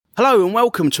Hello and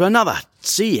welcome to another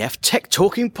CF Tech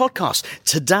Talking podcast.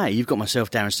 Today you've got myself,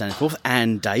 Darren Staniforth,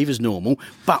 and Dave as normal,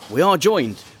 but we are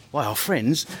joined by our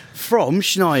friends from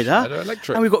Schneider.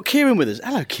 Electric. And we've got Kieran with us.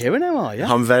 Hello Kieran, how are you?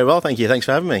 I'm very well, thank you. Thanks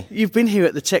for having me. You've been here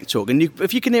at the Tech Talk, and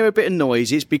if you can hear a bit of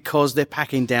noise, it's because they're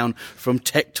packing down from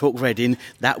Tech Talk Reading.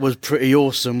 That was pretty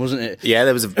awesome, wasn't it? Yeah,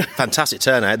 there was a fantastic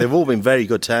turnout. They've all been very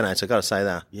good turnouts, I've got to say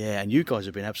that. Yeah, and you guys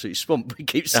have been absolutely swamped. We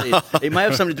keep seeing it may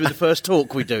have something to do with the first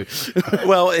talk we do.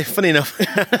 Well, funny enough,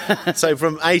 so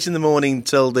from 8 in the morning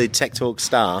till the Tech Talk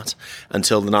start,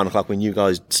 until the 9 o'clock when you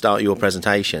guys start your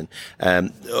presentation,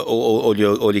 all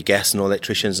your guests and all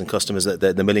electricians and customers that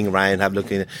they're milling around, have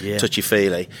looking,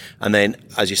 touchy-feely. And then,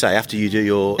 as you say, after you do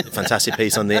your fantastic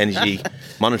piece on the energy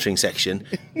monitoring section,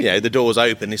 you know, the doors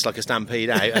open, it's like a stampede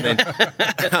out. And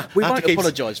then we won't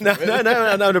apologise for it.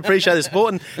 No, I appreciate the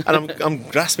support. And I'm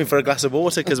grasping for a glass of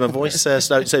water because my voice,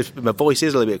 so my voice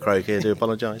is a little bit croaky. I do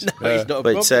apologise. No, it's not a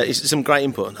but problem. it's some great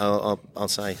input, I'll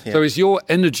say. Yeah. So it's your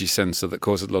energy sensor that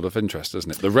causes a lot of interest,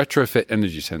 doesn't it? The retrofit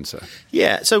energy sensor.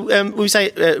 Yeah, so we say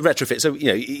retrofit, so, you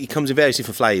know, it comes in various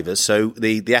different flavours. So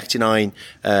the Actinine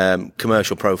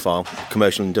commercial profile,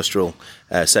 commercial industrial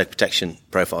circuit protection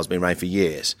profile has been around for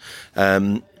years.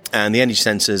 And the energy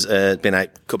sensors have been out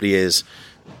probably a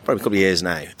couple of years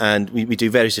now. And we do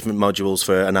various different modules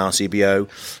for an RCBO,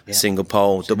 single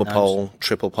pole, double pole,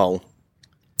 triple pole.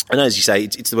 And as you say,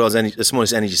 it's the world's the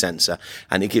smallest energy sensor,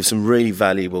 and it gives some really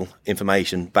valuable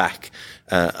information back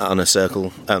on a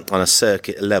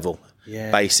circuit level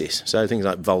basis. So things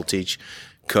like voltage,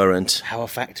 current, Power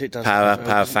factor, it does.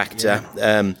 Power factor,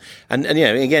 and you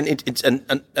know, again, it's and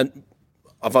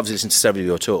I've obviously listened to several of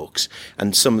your talks,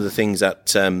 and some of the things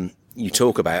that you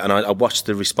talk about, and I watched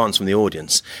the response from the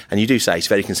audience, and you do say it's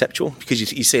very conceptual, because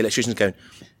you see electricians going,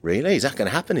 really? Is that going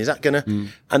to happen? Is that going to?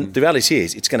 And the reality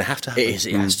is, it's going to have to happen. It is.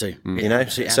 It has to. You know,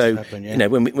 to happen, you know,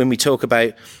 when we talk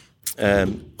about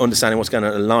understanding what's going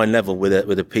on at a line level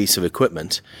with a piece of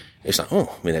equipment, it's like,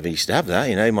 oh, we never used to have that.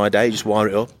 You know, in my day, just wire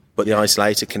it up, put the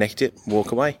isolator, connect it,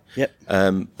 walk away. Yep.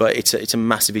 But it's a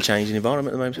massively changing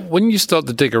environment at the moment. When you start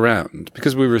to dig around,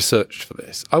 because we researched for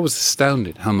this, I was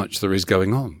astounded how much there is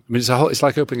going on. I mean, it's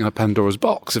like opening a Pandora's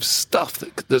box of stuff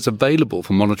that's available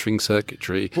for monitoring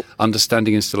circuitry,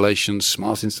 understanding installations,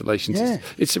 smart installations. Yeah.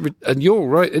 And you're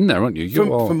right in there, aren't you?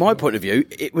 From my point of view,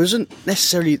 it wasn't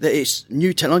necessarily that it's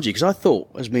new technology, because I thought,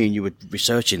 as me and you were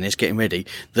researching this, getting ready,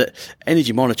 that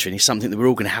energy monitoring is something that we're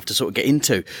all going to have to sort of get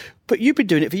into. But you've been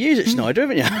doing it for years at Schneider,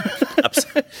 haven't you?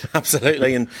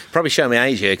 Absolutely, and probably showing my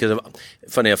age here, because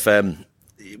funny enough,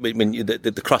 when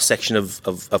the cross section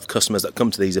of customers that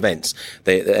come to these events,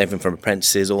 they're everything from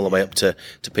apprentices all the way up to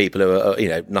people who are, you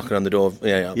know, knocking on the door.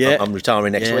 You know, I'm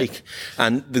retiring next week,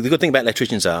 and the good thing about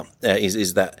electricians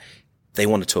is that they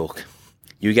want to talk.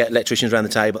 You get electricians around the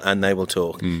table and they will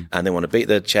talk, and they want to beat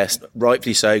their chest,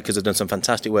 rightfully so, because they've done some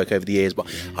fantastic work over the years, but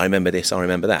I remember this, I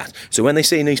remember that. So when they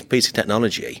see a new piece of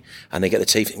technology and they get the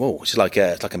teeth, whoa, it's like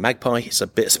a magpie, it's a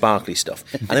bit of sparkly stuff,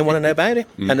 and they want to know about it.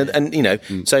 And you know,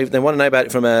 so they want to know about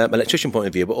it from an electrician point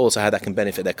of view, but also how that can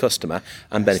benefit their customer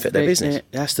and benefit their business.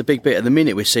 That's the big bit. At the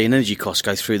minute, we're seeing energy costs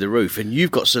go through the roof, and you've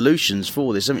got solutions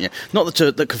for this, haven't you? Not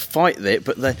that could fight it,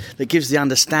 but that gives the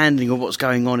understanding of what's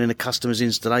going on in a customer's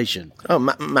installation.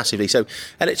 Oh, massively. So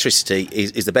electricity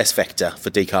is the best vector for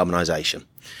decarbonisation.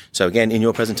 So again, in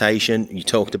your presentation, you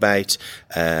talked about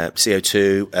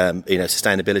CO2, you know,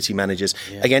 sustainability managers.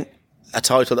 Yeah. Again, a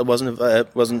title that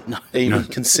wasn't even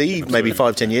conceived maybe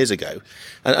 5-10 years ago.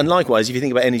 And likewise, if you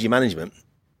think about energy management,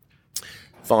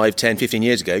 5, 10, 15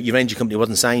 years ago, your energy company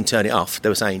wasn't saying turn it off. They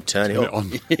were saying turn it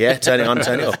on. Yeah, turn it on,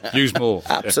 turn it off. Use more.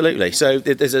 Absolutely. Yeah. So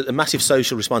there's a massive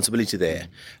social responsibility there.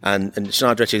 And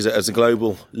Schneider as a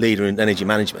global leader in energy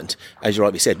management, as you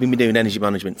rightly said, we've been doing energy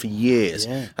management for years.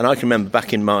 Yeah. And I can remember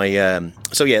back in my...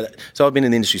 So I've been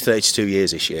in the industry 32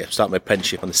 years this year. Started my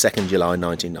apprenticeship on the 2nd July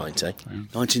 1990.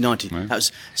 1990. Yeah. That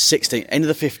was 16th, end of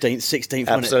the 15th, 16th.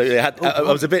 Absolutely. I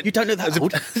was a bit... You don't know that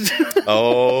old.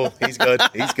 Oh, he's good.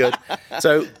 He's good.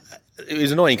 So it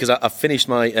was annoying because I finished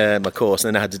my my course and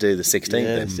then I had to do the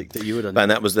 16th. Yeah, you would have. And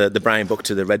that was the brown book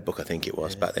to the red book, I think it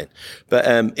was back then. But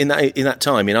in that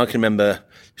time, you know, I can remember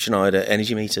Schneider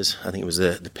energy meters. I think it was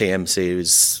the PM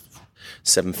series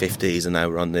 750s, and now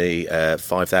we're on the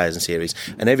 5000 series.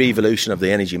 And every evolution of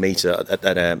the energy meter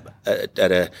at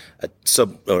a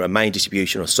sub or a main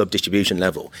distribution or sub distribution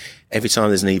level, every time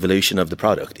there's an evolution of the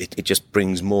product, it just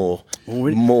brings more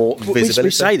visibility. We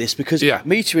say this because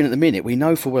metering at the minute, we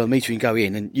know for well metering go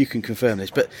in, and you can confirm this,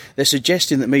 but they're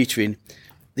suggesting that metering,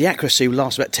 the accuracy will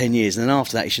last about 10 years, and then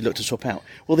after that you should look to swap out.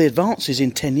 Well, the advances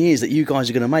in 10 years that you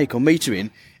guys are going to make on metering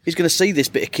is going to see this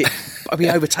bit of kit be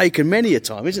overtaken many a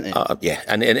time, isn't it? Yeah,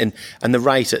 and the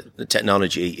rate at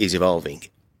technology is evolving.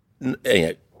 You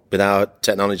know, with our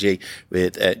technology,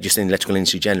 with just in the electrical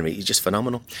industry generally, is just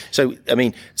phenomenal. So, I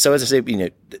mean, as I said, you know,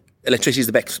 electricity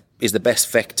is the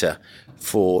best vector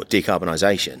for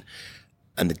decarbonisation,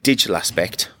 and the digital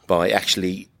aspect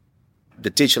the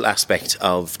digital aspect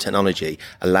of technology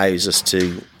allows us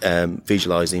to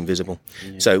visualise the invisible.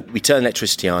 Yeah. So we turn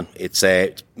electricity on, it's there,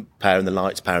 it's powering the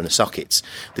lights, powering the sockets.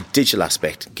 The digital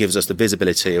aspect gives us the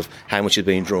visibility of how much is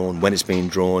being drawn, when it's being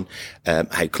drawn,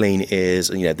 how clean it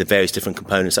is, and, you know, the various different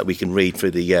components that we can read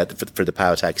through the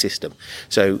power tag system.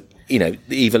 So, you know,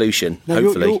 the evolution, now,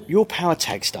 hopefully. Your power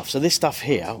tag stuff, so this stuff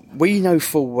here, we know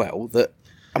full well that,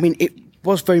 I mean, it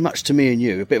was very much to me and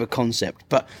you a bit of a concept,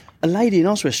 but a lady in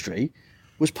Oswestry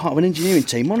was part of an engineering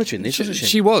team monitoring this, wasn't she?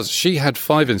 She was. She had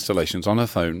 5 installations on her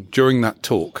phone during that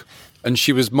talk, and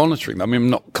she was monitoring them. I mean,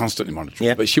 not constantly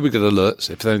monitoring, but she would get alerts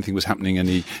if anything was happening,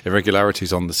 any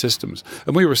irregularities on the systems.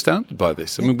 And we were astounded by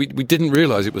this. I mean, we didn't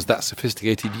realise it was that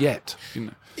sophisticated yet. You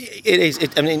know. It is.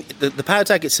 I mean, the power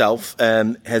tag itself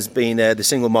has been the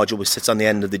single module which sits on the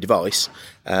end of the device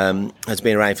has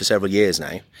been around for several years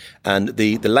now, and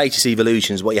the latest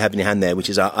evolutions, what you have in your hand there, which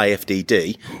is our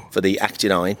IFDD for the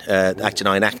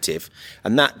Actinine Active,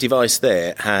 and that device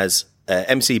there has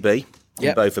MCB,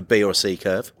 both a B or a C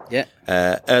curve,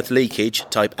 earth leakage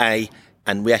type A,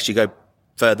 and we actually go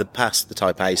further past the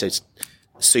type A, so it's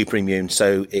super immune,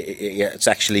 so it's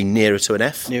actually nearer to an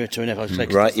F. Nearer to an F, I was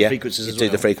right? Yeah, frequencies as do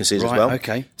well. The frequencies as well.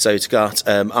 Okay. So it's got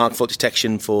arc fault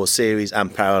detection for series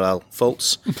and parallel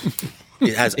faults.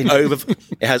 It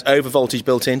has over voltage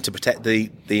built in to protect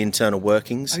the internal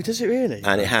workings. Oh, does it really?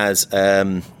 And it has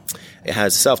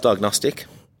self diagnostic,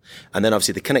 and then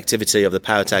obviously the connectivity of the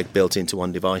power tag built into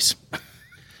one device.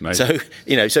 Amazing. So,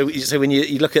 you know, so when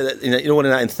you look at it, you know, all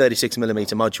of that in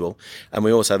 36mm module, and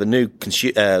we also have a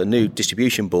new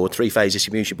distribution board, 3-phase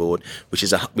distribution board,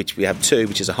 which we have 2,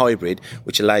 which is a hybrid,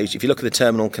 which allows, if you look at the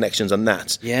terminal connections on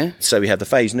that, so we have the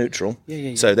phase neutral,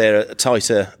 so they're a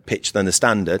tighter pitch than the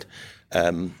standard.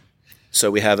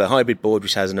 So we have a hybrid board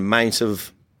which has an amount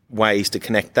of ways to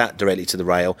connect that directly to the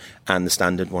rail, and the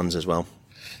standard ones as well.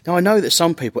 Now, I know that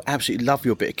some people absolutely love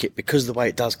your bit of kit because of the way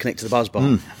it does connect to the buzz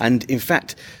bar. And in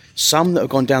fact, some that have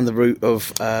gone down the route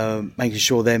of making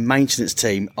sure their maintenance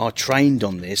team are trained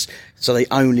on this, so they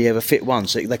only ever fit one,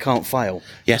 so they can't fail.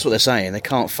 Yeah. That's what they're saying. They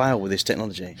can't fail with this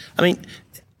technology. I mean,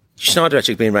 Schneider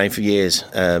actually been around for years,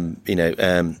 you know,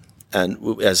 and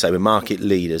as I say, we're market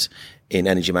leaders in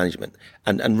energy management.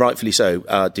 And rightfully so,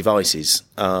 our devices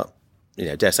are, you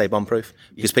know, dare say bomb-proof,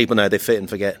 because people know they fit and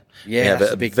forget. Yeah, we have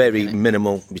a big very thing,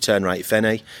 minimal return rate, if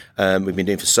any. We've been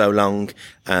doing for so long.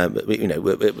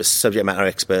 We're subject matter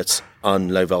experts on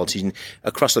low voltage and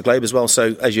across the globe as well.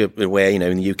 So as you're aware, you know,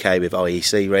 in the UK with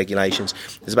IEC regulations,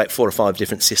 there's about 4 or 5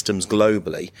 different systems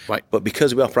globally. Right. But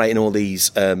because we operate in all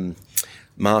these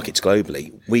markets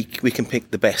globally, we can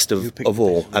pick the best of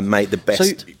all and make the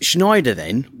best. So Schneider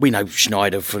then, we know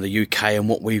Schneider from the UK and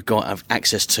what we've got have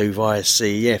access to via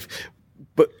CEF.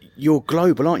 But you're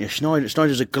global, aren't you?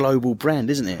 Schneider's a global brand,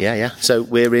 isn't it? Yeah. So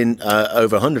we're in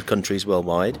over 100 countries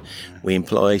worldwide. We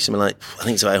employ something like, I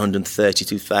think it's about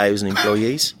 132,000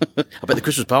 employees. I bet the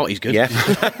Christmas party's good. Yeah.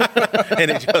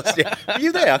 And it just, were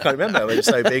you there? I can't remember. It was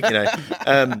so big, you know.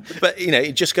 But, you know,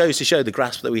 it just goes to show the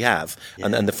grasp that we have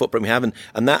and the footprint we have.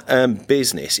 And that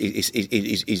business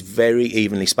is very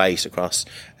evenly spaced across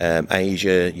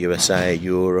Asia, USA,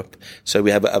 Europe. So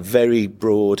we have a very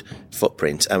broad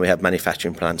footprint, and we have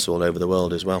manufacturing plants all over the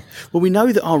world as well. Well, we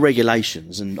know that our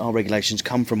regulations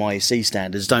come from IEC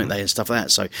standards, don't they, and stuff like that.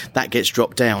 So that gets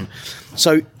dropped down.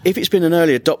 So if it's been an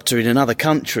early adopter in another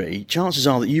country, chances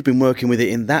are that you've been working with it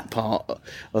in that part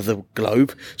of the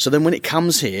globe. So then when it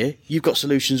comes here, you've got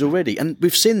solutions already. And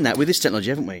we've seen that with this technology,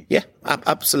 haven't we? Yeah,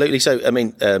 absolutely. So, I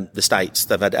mean, the States,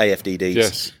 they've had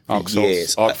AFDDs for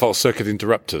years. Arc fault circuit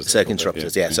interrupters. Circuit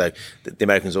interrupters, yeah. So the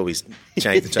Americans always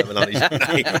change the terminology.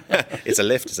 It's a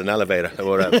lift, it's an elevator, or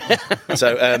whatever.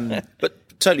 So,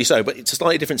 but totally so. But it's a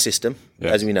slightly different system,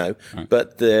 as we know. Right.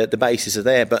 But the bases are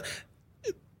there. But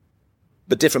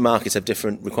different markets have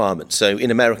different requirements. So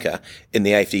in America, in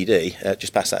the AFDD,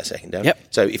 just pass that a second down. Yep.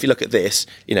 So if you look at this,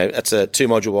 you know, that's a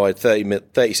 2-module wide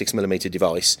 36mm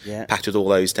device packed with all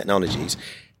those technologies.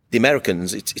 The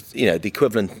Americans, it's you know, the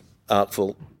equivalent arc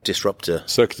fault disruptor,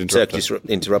 circuit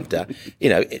interrupter, you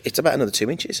know, it's about another 2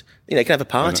 inches. You know, you can have a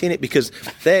party in it because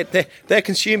they're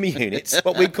consumer units,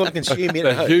 what we call a consumer unit.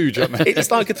 They're huge, aren't they? It's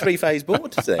like a 3-phase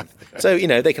board thing. So, you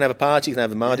know, they can have a party, you can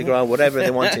have a Mardi Gras, whatever they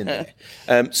want in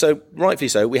there. So, rightfully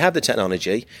so, we have the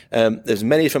technology. There's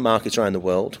many different markets around the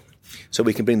world, so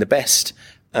we can bring the best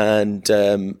and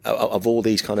of all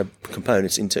these kind of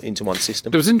components into one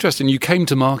system. It was interesting. You came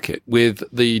to market with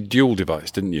the dual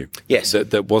device, didn't you? Yes.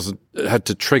 That had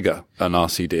to trigger an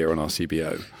RCD or an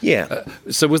RCBO. Yeah.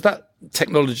 So was that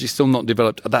technology still not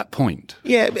developed at that point?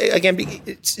 Yeah. Again,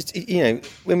 it's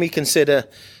when we consider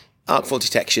arc fault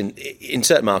detection in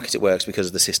certain markets, it works because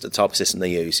of the type of system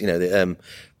they use.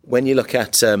 When you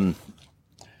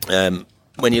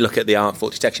look at the arc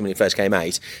fault detection when it first came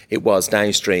out, it was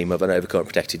downstream of an overcurrent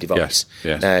protected device.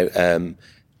 Yes. Now,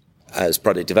 as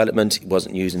product development, it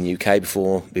wasn't used in the UK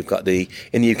before.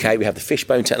 In the UK, we have the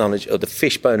fishbone technology, or the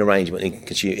fishbone arrangement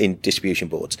in distribution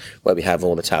boards, where we have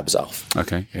all the tabs off.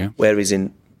 Okay, yeah. Whereas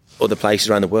in other places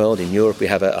around the world, in Europe, we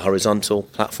have a horizontal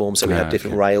platform, so we have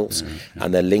different rails,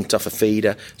 and they're linked off a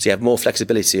feeder. So you have more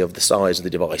flexibility of the size of the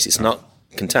device. It's not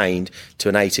contained to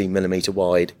an 18mm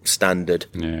wide standard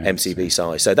MCB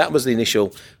size. So that was the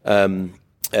initial problem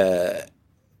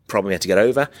we had to get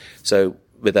over. So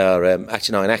with our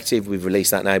Acti9 Active, we've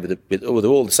released that now with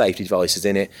all the safety devices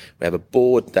in it. We have a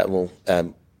board that will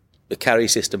the carry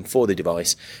system for the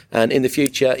device, and in the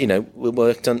future, we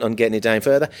worked on getting it down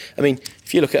further. I mean,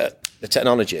 if you look at the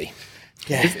technology,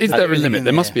 is there a limit?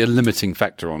 There must be a limiting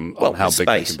factor on how big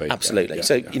space, it can be. Absolutely.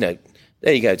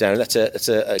 There you go, Darren. That's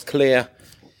a clear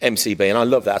MCB, and I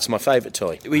love that. It's my favourite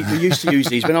toy. We used to use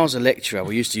these when I was a lecturer.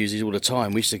 We used to use these all the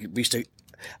time. We used to.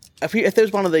 If there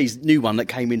was one of these new one that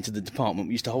came into the department,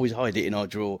 we used to always hide it in our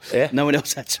drawer. Yeah. No one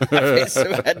else had to have it. So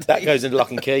that goes into lock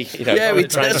and key.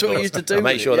 That's what we used to do. And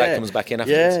make sure that comes back in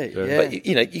afterwards. Yeah.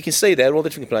 But you can see there all the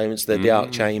different components: the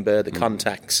arc chamber, the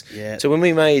contacts. Yeah. So when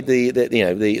we made the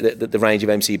range of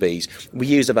MCBs, we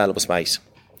used available space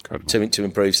to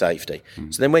improve safety.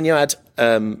 So then when you add,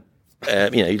 you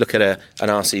look at an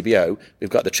RCBO, we've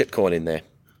got the trip coil in there,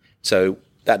 so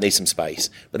that needs some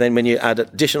space. But then when you add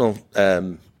additional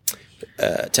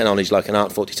technology like an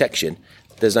arc fault detection,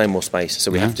 there's no more space, so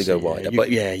we have to go wider. But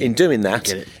in doing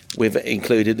that, we've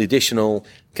included the additional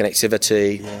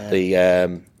connectivity,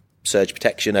 the surge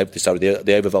protection,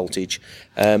 the over voltage,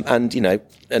 and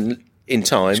in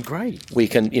time, we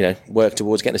can work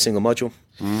towards getting a single module.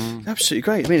 Absolutely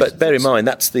great. I mean, but bear in mind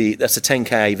that's a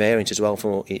 10K variant as well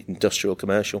for industrial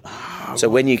commercial. So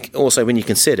when you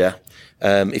consider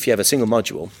if you have a single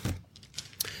module,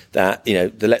 that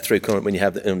the let through current when you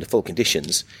have under full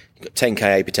conditions,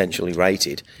 10Ka potentially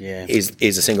rated is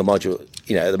a single module.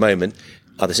 At the moment,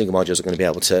 other single modules are going to be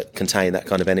able to contain that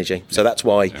kind of energy. So that's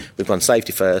why we've gone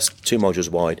safety first, 2 modules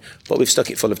wide, but we've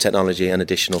stuck it full of technology and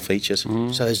additional features.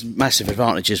 So there's massive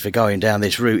advantages for going down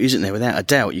this route, isn't there? Without a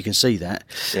doubt, you can see that.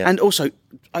 Yeah. And also,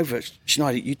 over at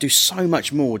Schneider, you do so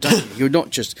much more, don't you? You're not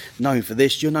just known for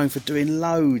this, you're known for doing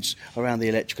loads around the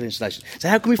electrical installation. So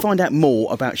how can we find out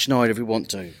more about Schneider if we want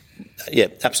to? Yeah,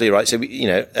 absolutely right. So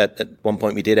at one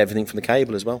point we did everything from the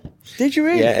cable as well. Did you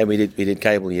really? Yeah, and we did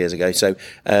cable years ago. So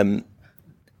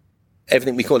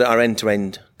everything, we call it our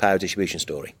end-to-end power distribution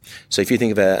story. So if you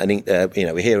think of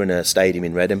we're here in a stadium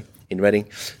in Reading.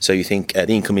 So you think the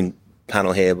incoming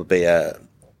panel here would be a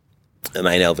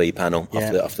main LV panel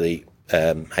off the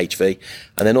HV,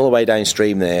 and then all the way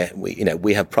downstream there,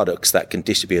 we have products that can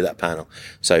distribute that panel.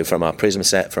 So from our Prisma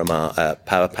set, from our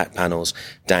power pack panels,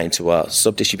 down to our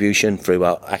sub distribution through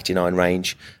our Acti9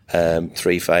 range,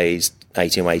 3-phase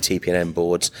 18-way TPM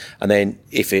boards, and then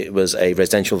if it was a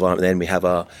residential environment, then we have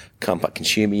our compact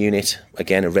consumer unit,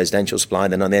 again a residential supply.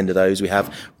 And then on the end of those, we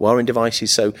have wiring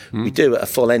devices. So we do a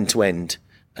full end-to-end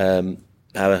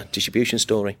power distribution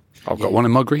story. I've got one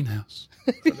in my greenhouse.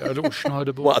 A little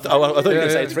Schneider board. Well, I thought you were going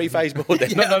to say a 3-phase board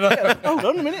then. No. Hold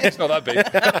on a minute. It's not that big.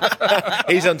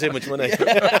 He's on too much money. So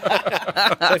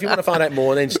if you want to find out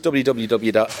more, then it's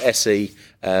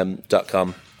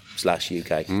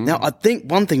www.se.com/UK. Now, I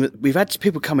think one thing that we've had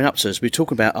people coming up to us, we're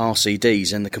talking about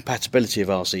RCDs and the compatibility of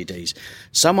RCDs.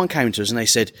 Someone came to us and they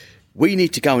said, we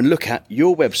need to go and look at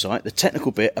your website, the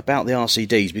technical bit about the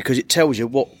RCDs, because it tells you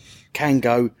what can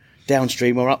go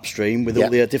downstream or upstream with all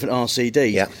the different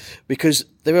RCDs. Yeah. Because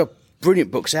there are brilliant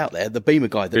books out there, the Beamer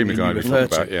Guide that you refer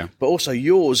to. But also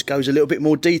yours goes a little bit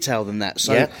more detail than that.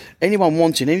 So anyone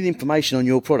wanting any information on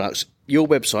your products, your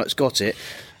website's got it.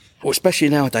 Well, especially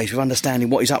nowadays with understanding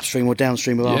what is upstream or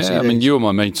downstream of RCDs. Yeah, I mean, you were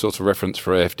my main sort of reference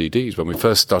for FDDs when we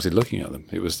first started looking at them.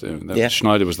 It was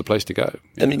Schneider was the place to go.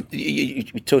 I mean, you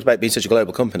talked about being such a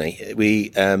global company.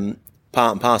 We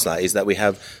part and parcel of that is that we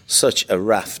have such a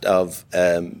raft of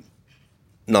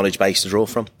knowledge base to draw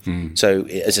from. So,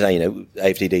 as I say,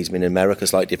 AFDD's been in America,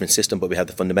 slightly different system, but we have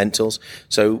the fundamentals.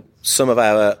 So, some of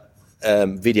our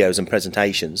videos and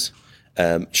presentations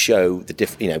show the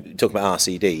talk about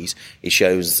RCDs. It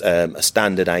shows a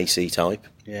standard AC type.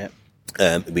 Yeah.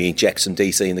 We inject some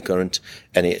DC in the current,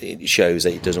 and it shows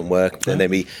that it doesn't work. And then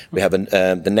we have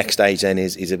the next stage then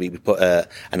is we put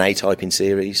an A-type in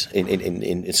series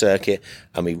in circuit,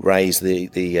 and we raise the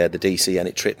DC and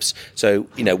it trips. So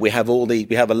we have a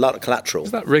lot of collateral.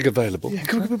 Is that rig available? Yeah,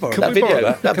 can we borrow that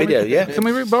video? That video, yeah. Can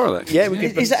we borrow that? Yeah, we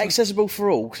can. Is that accessible for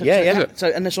all? Yeah. So,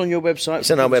 and that's on your website.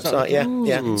 It's on our website.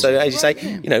 Yeah. So as you say,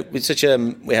 with such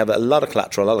we have a lot of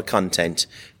collateral, a lot of content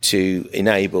to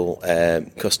enable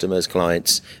customers,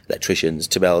 clients, electricians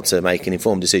to be able to make an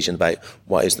informed decision about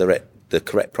what is the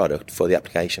correct product for the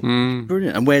application.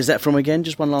 Brilliant. And where's that from again?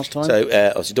 Just one last time. So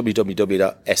obviously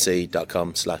www.se.com/UK.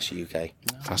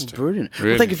 Fantastic. Brilliant.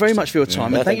 Really Well, thank you very much for your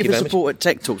time, and thank you for very support at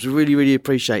Tech Talks. We really, really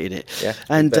appreciated it. Yeah,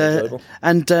 and very enjoyable.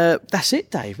 That's it,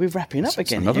 Dave. We're wrapping up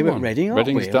again another here at one. Reading, aren't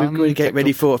Reading's we? done. We've got to get Tech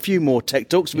ready Talk. for a few more Tech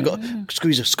Talks. We've got a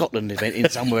Squeeze of Scotland event in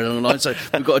somewhere along the line, so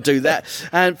we've got to do that.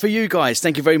 And for you guys,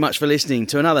 thank you very much for listening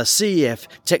to another CEF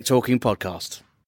Tech Talking podcast.